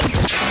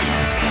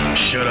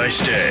Should I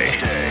stay?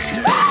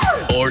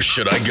 Or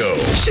should I go?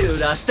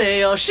 Should I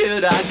stay or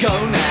should I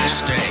go now?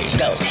 Stay.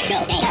 Go.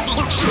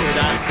 Should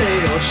I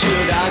stay or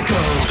should I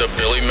go? The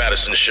Billy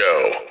Madison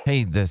Show.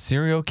 Hey, the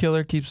serial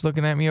killer keeps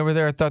looking at me over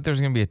there. I thought there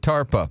was going to be a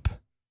tarp up.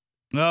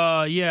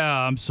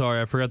 Yeah, I'm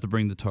sorry. I forgot to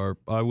bring the tarp.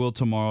 I will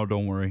tomorrow,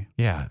 don't worry.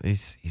 Yeah,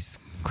 he's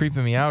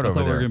creeping me out I over thought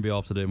we there. were going to be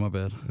off today, my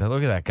bad. Now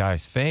look at that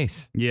guy's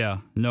face. Yeah,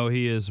 no,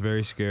 he is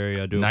very scary.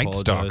 I do Night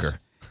apologize. Stalker.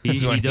 He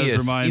That's what does is.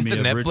 remind He's me the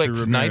of Netflix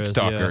Richard Night Ramirez.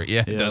 Stalker.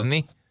 Yeah, doesn't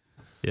he?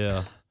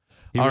 Yeah,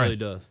 he All really right.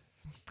 does.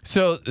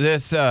 So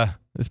this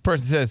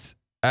person says,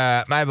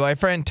 my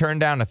boyfriend turned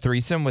down a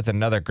threesome with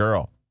another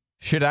girl.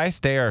 Should I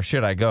stay or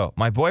should I go?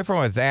 My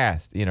boyfriend was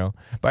asked,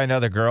 by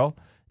another girl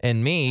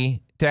and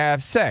me to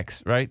have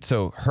sex, right?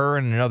 So her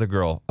and another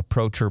girl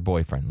approach her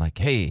boyfriend like,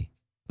 hey,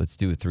 let's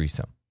do a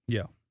threesome.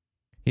 Yeah.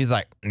 He's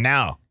like,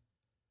 no.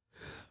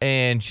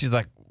 And she's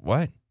like,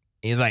 what?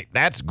 He's like,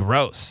 that's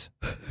gross.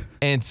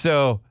 And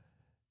so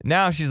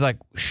now she's like,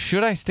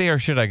 should I stay or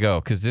should I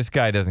go? Because this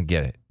guy doesn't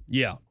get it.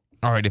 Yeah.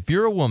 All right, if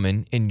you're a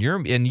woman and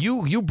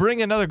you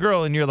bring another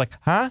girl and you're like,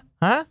 huh?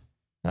 That's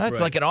Right.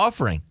 like an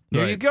offering.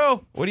 There you Right.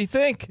 go. What do you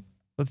think?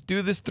 Let's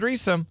do this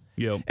threesome.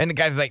 Yep. And the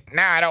guy's like,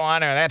 nah, I don't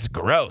want to. That's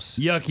gross.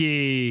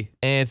 Yucky.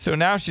 And so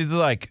now she's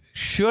like,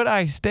 should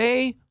I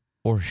stay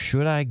or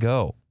should I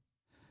go?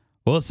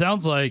 Well, it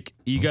sounds like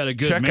you got a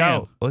good check man.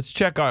 out. Let's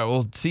check out.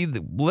 We'll see.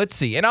 Let's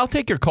see. And I'll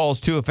take your calls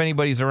too if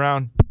anybody's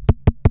around.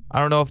 I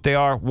don't know if they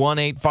are.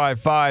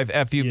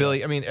 1-855-FU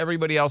Billy. I mean,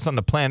 everybody else on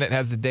the planet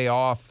has the day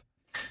off,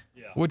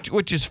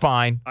 which is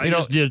fine. I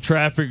just did a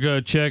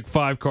traffic check,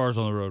 5 cars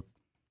on the road.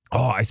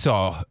 Oh, I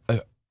saw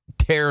a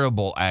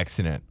terrible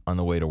accident on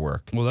the way to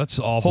work. Well, that's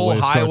awful. Whole way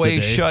to start the highway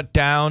day. shut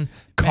down.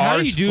 Cars Man, how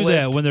do you do flipped.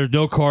 that when there's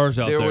no cars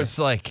out there? There was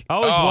like, I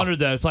always wondered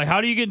that. It's like, how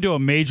do you get into a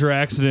major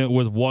accident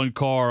with one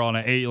car on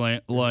an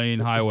 8-lane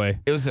highway?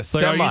 It was a It's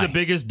like, semi. are you the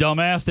biggest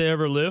dumbass to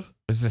ever live?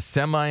 It was a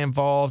semi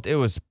involved. It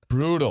was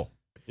brutal.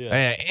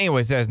 Yeah.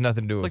 Anyways, that has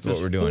nothing to do It's with like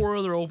what we're there's doing. 4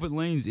 other open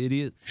lanes,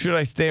 idiot. Should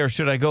I stay or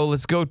should I go?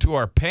 Let's go to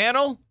our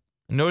panel.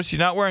 Notice you're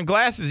not wearing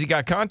glasses. You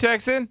got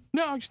contacts in?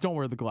 No, I just don't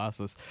wear the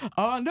glasses.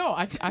 No,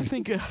 I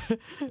think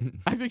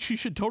I think she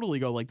should totally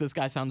go. Like, this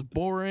guy sounds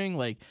boring.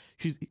 Like,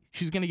 she's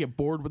gonna get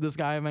bored with this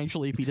guy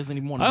eventually if he doesn't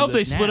even want to. I hope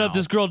they split up.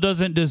 This girl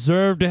doesn't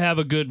deserve to have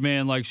a good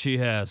man like she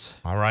has.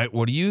 All right.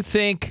 What do you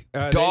think?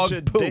 Dog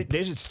poop.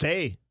 They should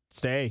stay.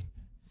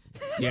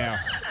 Yeah.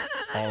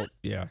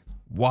 Yeah.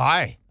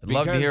 Why? I'd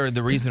love to hear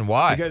the reason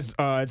why. Because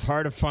it's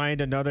hard to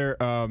find another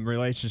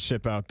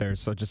relationship out there,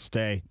 so just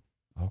stay.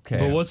 Okay.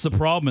 But what's the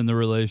problem in the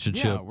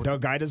relationship? The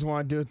guy doesn't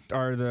want to do it,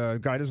 or the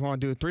guy doesn't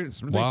want to do a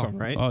threesome,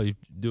 right? Oh, you're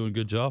doing a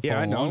good job. Yeah,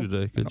 I following along know.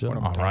 today. Good job.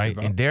 All right.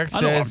 And Derek I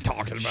know what I'm says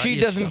talking about. she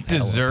You doesn't shut the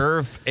hell up.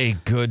 deserve a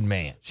good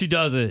man. She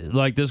doesn't.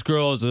 Like, this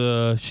girl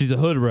is she's a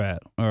hood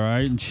rat, all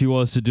right? And she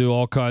wants to do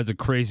all kinds of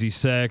crazy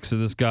sex,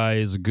 and this guy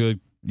is a good,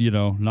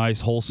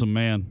 nice, wholesome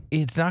man.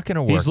 It's not going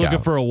to work He's looking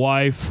out. for a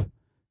wife.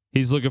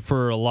 He's looking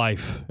for a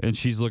life, and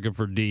she's looking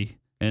for D,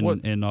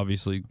 and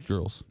obviously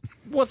girls.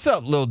 What's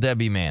up, little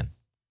Debbie man?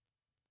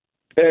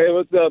 Hey,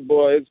 what's up,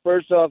 boys?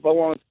 First off, I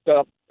want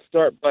to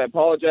start by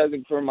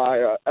apologizing for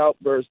my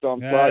outburst on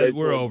Friday.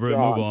 We're over it.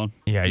 Move on.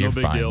 Yeah, No you're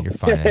big fine. deal. You're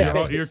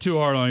fine. You're too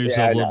hard on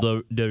yourself, Yeah, I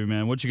little Debbie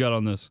man. What you got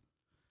on this?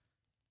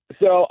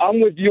 So I'm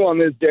with you on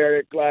this,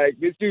 Derek. Like,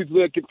 this dude's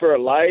looking for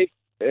a life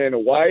and a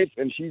wife,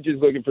 and she's just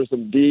looking for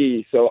some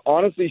D. So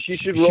honestly, she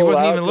should roll out. She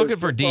wasn't even looking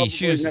 'cause for D.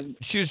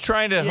 She was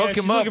trying to hook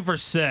she's him up. looking for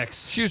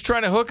sex. She was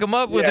trying to hook him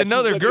up with Yeah, she's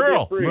another looking for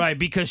girl. free. Right,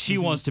 because she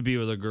wants to be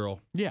with a girl.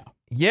 Yeah.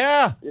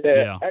 Yeah.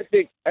 Yeah,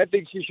 I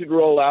think she should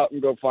roll out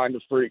and go find a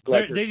freak.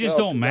 Like They just herself,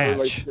 don't and that match.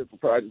 relationship will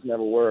probably just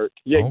never work.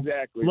 Yeah, Oh.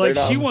 exactly. Like,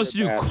 They're not she a wants to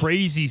do match.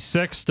 crazy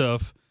sex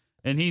stuff,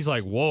 and he's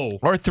like, whoa.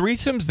 Are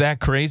threesomes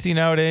that crazy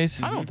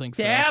nowadays? I don't think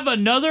so. To have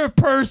another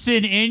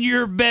person in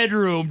your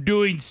bedroom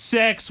doing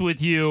sex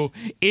with you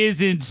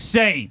is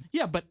insane.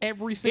 Yeah, but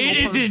every single It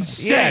is person.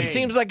 insane. Yeah, it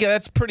seems like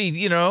that's pretty,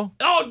 Oh,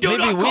 dude,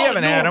 maybe we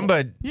haven't had them,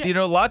 but,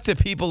 Yeah. lots of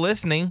people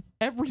listening.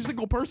 Every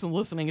single person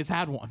listening has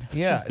had one.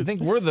 Yeah, I think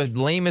we're the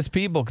lamest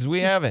people because we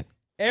haven't.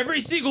 Every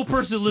single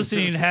person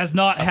listening has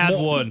not had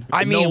one.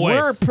 I mean, No way.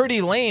 we're pretty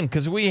lame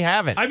because we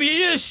haven't. I mean,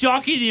 it is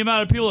shocking the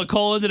amount of people that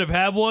call in that have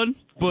had one,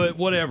 but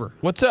whatever.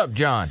 What's up,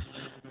 John?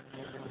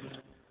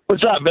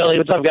 What's up, Billy?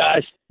 What's up,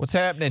 guys? What's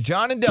happening?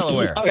 John in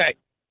Delaware. Okay.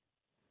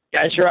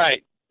 That's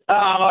right.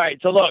 All right.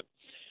 So, look,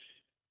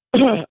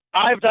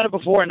 I've done it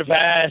before in the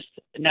past.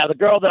 Now, the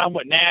girl that I'm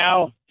with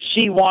now,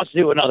 she wants to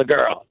do another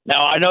girl.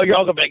 Now, I know you're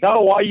all going to be like,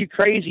 oh, why are you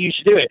crazy? You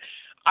should do it.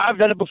 I've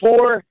done it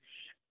before,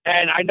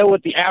 and I know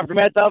what the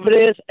aftermath of it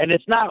is, and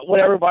it's not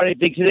what everybody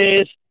thinks it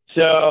is.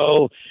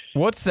 So,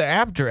 What's the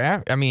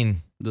after? I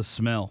mean, The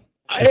smell.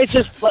 it's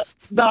just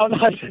no,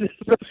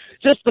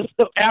 just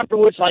the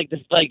afterwards.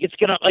 It's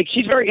gonna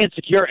she's very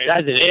insecure as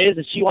it is,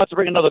 and she wants to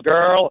bring another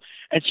girl,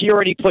 and she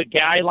already put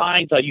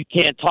guidelines like you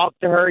can't talk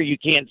to her, you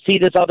can't see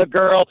this other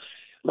girl.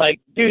 Like,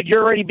 dude,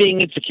 you're already being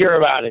insecure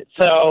about it.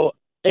 So,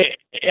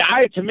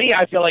 to me,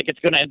 I feel like it's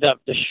gonna end up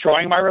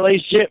destroying my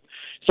relationship.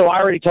 So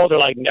I already told her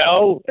like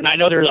no, and I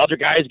know there's other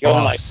guys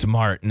going like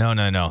smart.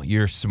 No.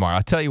 You're smart.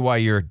 I'll tell you why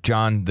you're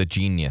John the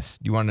genius.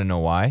 You want to know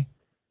why?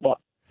 what?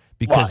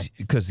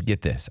 Because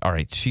get this. All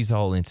right, she's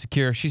all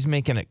insecure. She's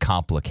making it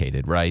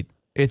complicated, right?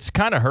 It's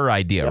kind of her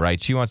idea,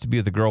 right? She wants to be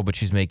with a girl, but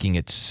she's making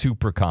it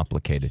super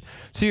complicated.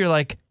 So you're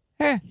like,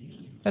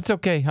 that's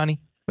okay, honey.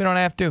 We don't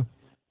have to.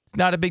 It's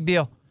not a big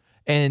deal.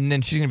 And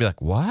then she's going to be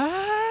like,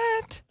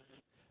 what?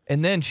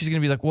 And then she's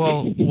going to be like,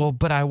 well,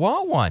 but I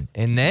want one.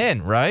 And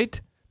then, right?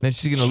 Then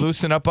she's going to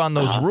loosen up on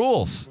those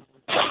rules.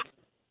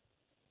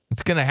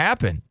 It's going to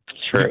happen.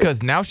 True.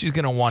 Because now she's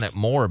going to want it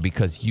more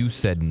because you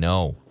said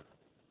no.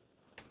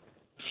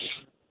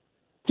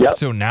 Yep.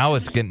 So now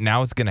it's going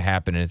to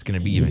happen, and it's going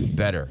to be even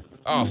better.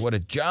 Oh, what a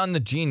John the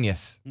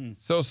genius.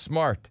 So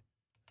smart.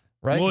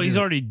 Right? Well, he's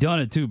already done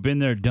it, too. Been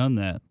there, done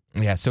that.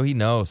 Yeah, so he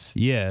knows.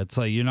 Yeah, it's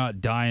like you're not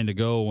dying to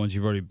go once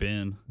you've already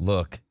been.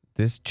 Look,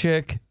 this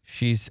chick,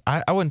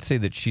 I wouldn't say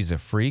that she's a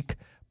freak,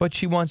 but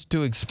she wants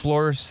to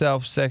explore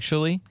herself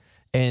sexually,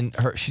 and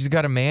she's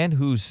got a man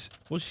who's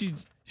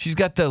she's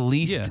got the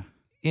least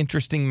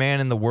interesting man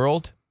in the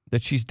world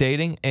that she's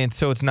dating, and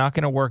so it's not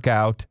going to work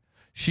out.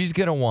 She's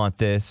going to want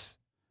this,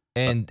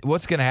 and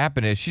what's going to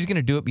happen is she's going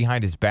to do it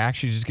behind his back.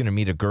 She's just going to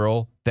meet a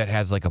girl that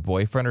has like a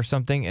boyfriend or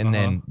something, and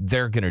then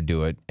they're going to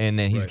do it, and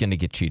then he's going to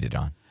get cheated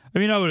on. I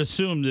mean, I would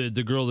assume that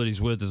the girl that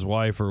he's with, his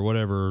wife or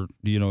whatever,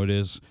 it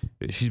is,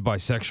 she's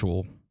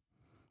bisexual,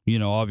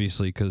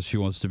 obviously, because she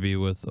wants to be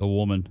with a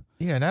woman.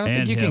 Yeah, and I don't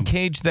think you can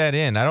cage that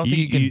in. I don't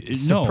think you can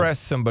suppress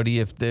somebody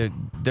if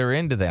they're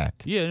into that.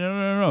 Yeah,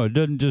 no. It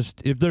doesn't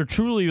just, if they're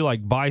truly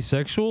like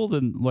bisexual,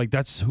 then like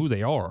that's who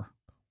they are.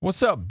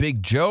 What's up,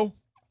 Big Joe?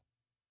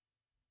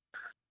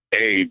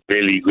 Hey,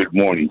 Billy. Good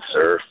morning,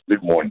 sir.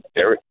 Good morning,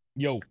 Derek.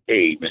 Yo.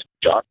 Hey, Mr.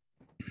 John.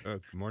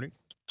 Good morning.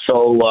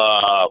 So,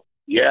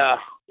 yeah,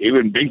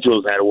 even Big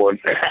Joe's had one.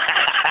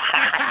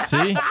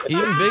 See?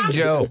 Even Big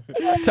Joe.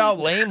 That's how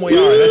lame we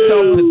are. That's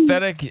how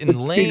pathetic and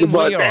lame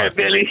we are. That,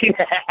 Billy.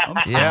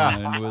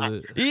 Yeah. With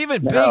it.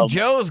 Even Big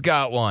Joe's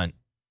got one.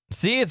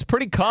 See, it's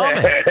pretty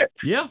common.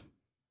 Yeah.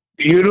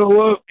 You know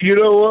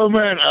what,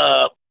 man?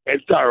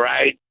 It's all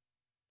right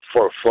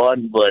for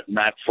fun, but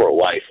not for a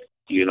wife.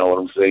 You know what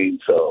I'm saying?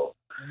 So,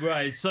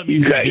 right, something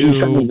you should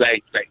do.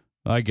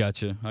 I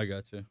got you. Huh.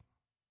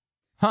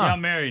 Yeah,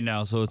 I'm married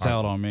now, so it's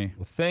out on me.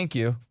 Well, thank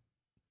you.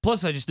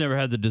 Plus, I just never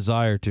had the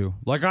desire to.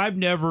 Like, I've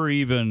never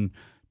even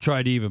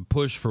tried to even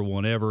push for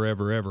one ever.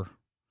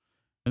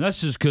 And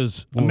that's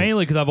just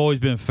mainly because I've always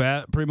been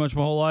fat pretty much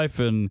my whole life,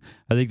 and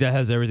I think that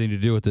has everything to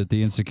do with it,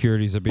 the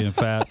insecurities of being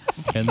fat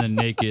and then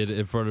naked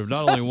in front of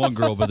not only one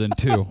girl, but then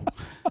two.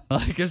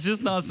 Like, it's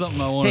just not something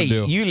I want to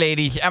do. Hey, you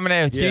ladies, I'm going to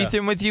have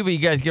threesome with you, but you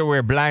guys got to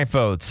wear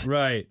blindfolds.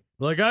 Right.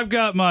 Like, I've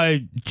got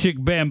my chick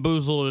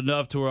bamboozled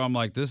enough to where I'm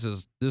like, this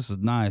is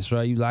nice,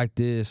 right? You like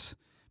this.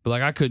 But,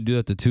 like, I couldn't do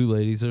that to two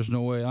ladies. There's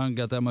no way. I ain't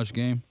got that much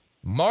game.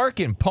 Mark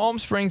in Palm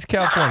Springs,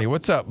 California.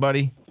 What's up,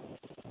 buddy?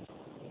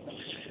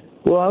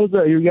 Well, I was.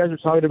 You guys were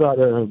talking about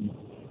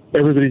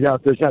everybody's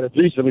out there's had a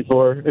threesome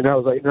before, and I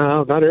was like,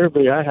 no, not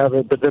everybody. I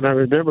haven't. But then I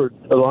remembered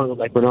along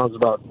like when I was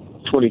about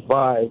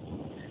 25,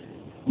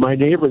 my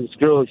neighbor, this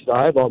girl, used to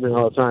eyeball me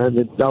all the time,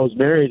 and I was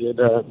married, and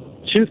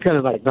she was kind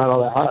of like not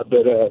all that hot,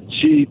 but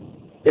she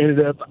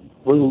ended up.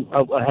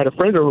 I had a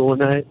friend over one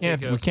night. Yeah,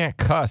 we can't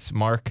cuss,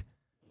 Mark.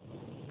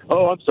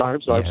 Oh, I'm sorry.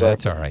 Yeah,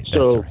 that's all right.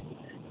 That's all right.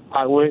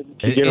 I went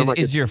to get him.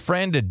 Is your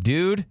friend a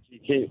dude? She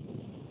came.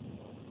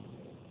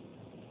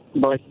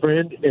 My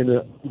friend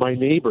and my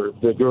neighbor,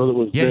 the girl that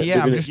was...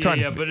 Yeah, I'm just trying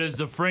to... Yeah, but is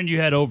the friend you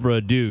had over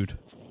a dude?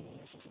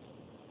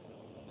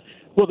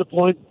 Well, the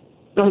point...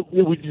 I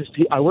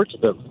worked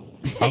with them.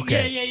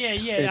 Okay.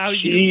 Yeah,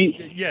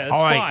 it's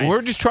all right, fine.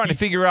 we're just trying to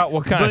figure out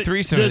what kind of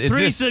threesome the is this.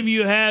 threesome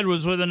you had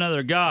was with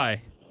another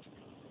guy.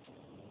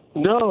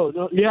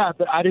 No, yeah,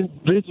 but I didn't...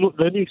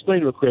 Let me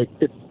explain real quick.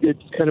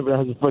 It's kind of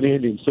has a funny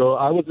ending. So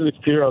I wasn't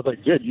clear. I was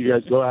like, good, you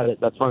guys go at it.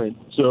 That's fine.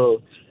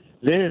 So...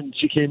 Then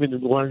she came in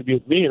and wanted to be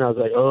with me, and I was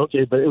like, oh,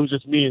 okay, but it was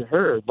just me and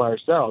her by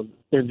ourselves.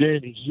 And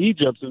then he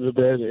jumps into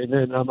bed, and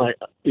then I'm like,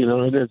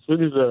 and then as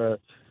soon as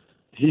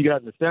he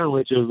got in the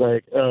sandwich, it was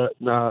like,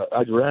 nah, I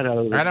ran out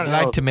of the I don't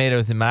like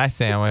tomatoes in my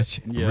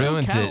sandwich.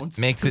 Ruins it,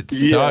 makes it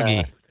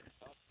soggy.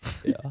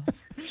 Yeah.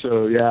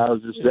 So, I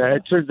was just,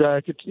 it turns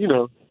out,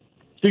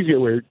 things get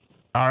weird.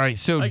 All right,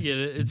 so... I get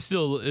it. It's a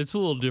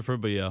little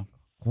different, but yeah.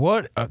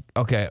 What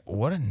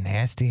a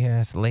nasty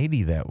ass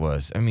lady that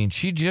was. I mean,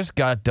 she just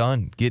got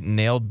done getting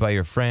nailed by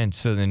your friend,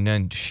 so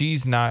then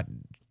she's not,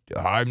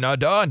 I'm not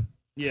done.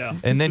 Yeah.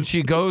 And then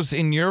she goes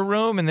in your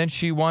room, and then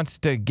she wants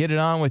to get it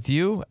on with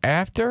you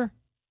after?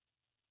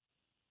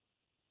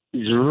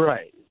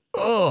 Right.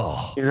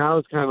 Oh. And I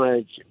was kind of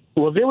like,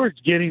 well, they were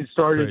getting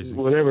started, Crazy.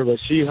 whatever, but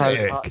she had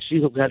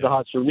the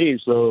hots for me,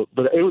 so,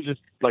 but it was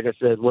just, like I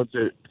said,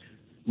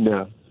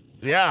 no.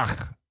 Yeah.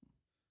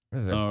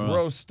 This is a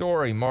gross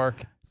story, Mark.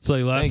 It's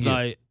like last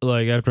night,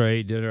 like after I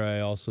ate dinner,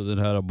 I also then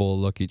had a bowl of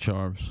Lucky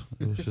Charms.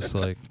 It was just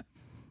like,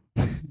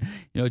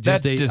 I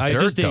just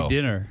ate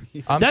dinner.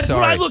 I'm That's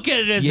sorry. what I look at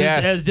it as.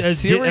 Yes, as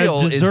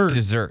cereal dessert. is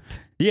dessert.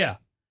 Yeah.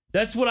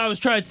 That's what I was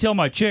trying to tell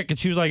my chick, and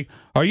she was like,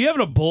 "Are you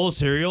having a bowl of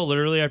cereal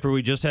literally after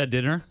we just had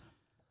dinner?"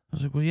 I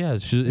was like, "Well, yeah,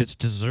 it's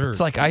dessert. It's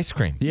like ice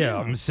cream. Yeah,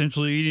 I'm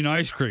essentially eating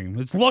ice cream.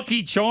 It's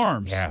Lucky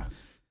Charms. Yeah.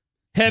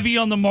 Heavy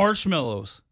on the marshmallows."